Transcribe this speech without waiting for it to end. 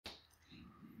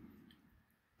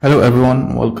Hello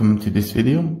everyone, welcome to this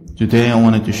video. Today I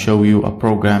wanted to show you a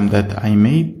program that I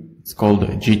made. It's called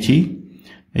GT.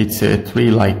 It's a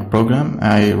tree-like program.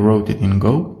 I wrote it in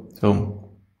Go.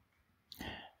 So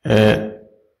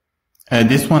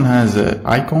this one has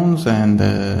icons and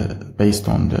based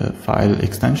on the file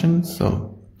extensions.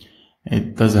 So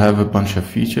it does have a bunch of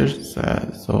features.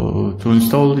 So to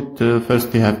install it,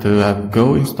 first you have to have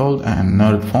Go installed and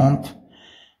Nerd font,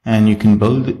 and you can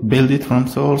build it from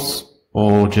source,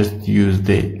 or just use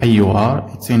the AUR.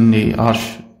 It's in the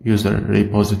Arch user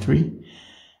repository,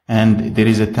 and there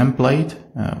is a template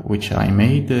which I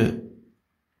made.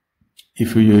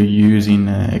 If you're using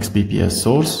XPPS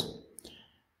source,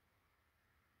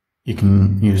 you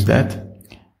can use that,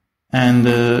 and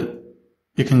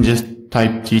you can just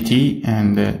type GT,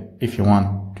 and if you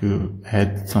want to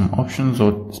add some options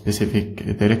or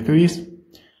specific directories.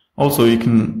 Also, you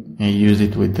can use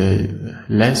it with the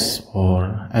less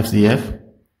or FZF.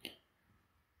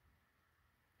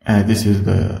 This is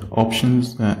the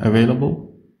options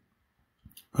available.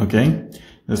 Okay,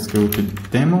 let's go to the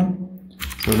demo.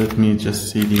 So let me just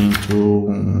cd into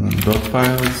dot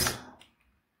files,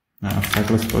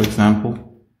 Cyclist for example.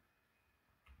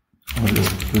 I'll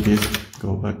just do this,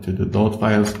 go back to the dot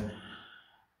files.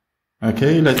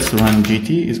 Okay, let's run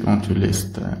GT. It's going to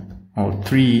list or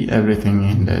tree everything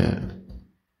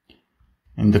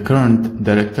in the current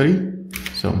directory.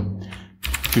 So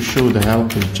to show the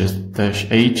help is just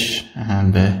 -H,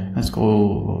 and let's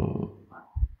go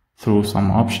through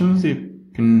some options you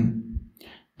can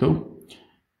do.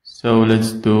 So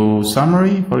let's do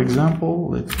summary, for example.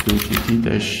 Let's do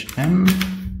GT-M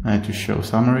to show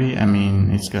summary. I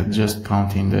mean, it's got just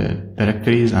counting the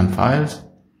directories and files.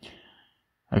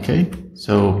 Okay,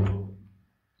 so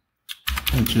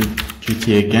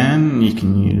GT again, you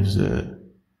can use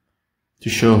to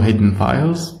show hidden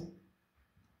files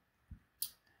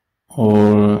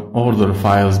or order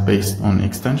files based on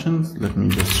extensions. Let me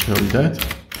just show you that.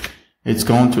 It's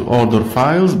going to order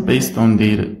files based on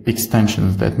the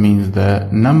extensions. That means the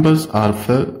numbers are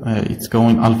it's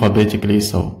going alphabetically,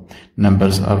 so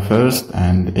numbers are first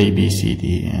and A, B, C,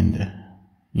 D, and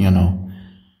you know.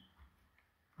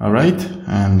 Alright,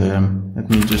 and let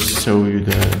me just show you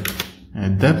the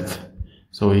depth.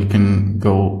 So you can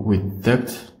go with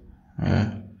depth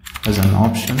as an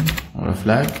option or a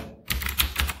flag.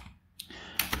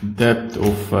 Depth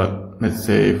of let's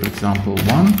say for example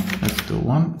 1. Let's do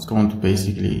 1. It's going to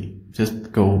basically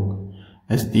just go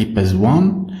as deep as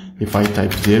 1. If I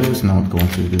type 0, it's not going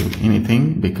to do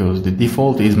anything because the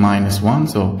default is -1.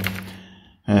 So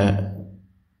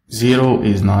 0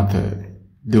 is not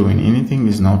doing anything,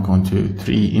 is not going to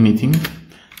tree anything.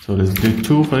 So let's do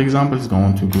 2, for example. It's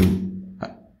going to go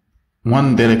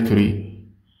one directory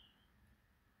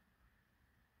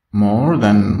more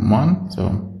than 1. So,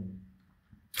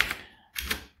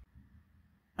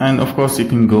 and of course you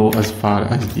can go as far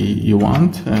as you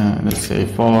want. Let's say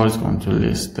 4 is going to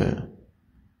list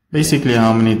basically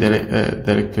how many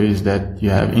directories that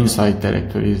you have inside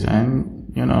directories, and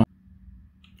you know.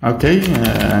 Okay,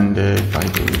 and if I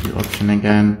do the option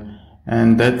again,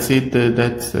 and that's it.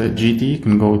 That's GT. You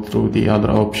can go through the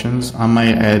other options. I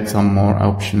may add some more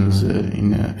options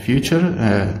in the future.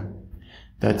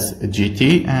 That's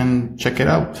GT, and check it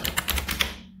out.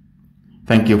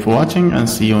 Thank you for watching, and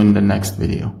see you in the next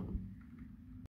video.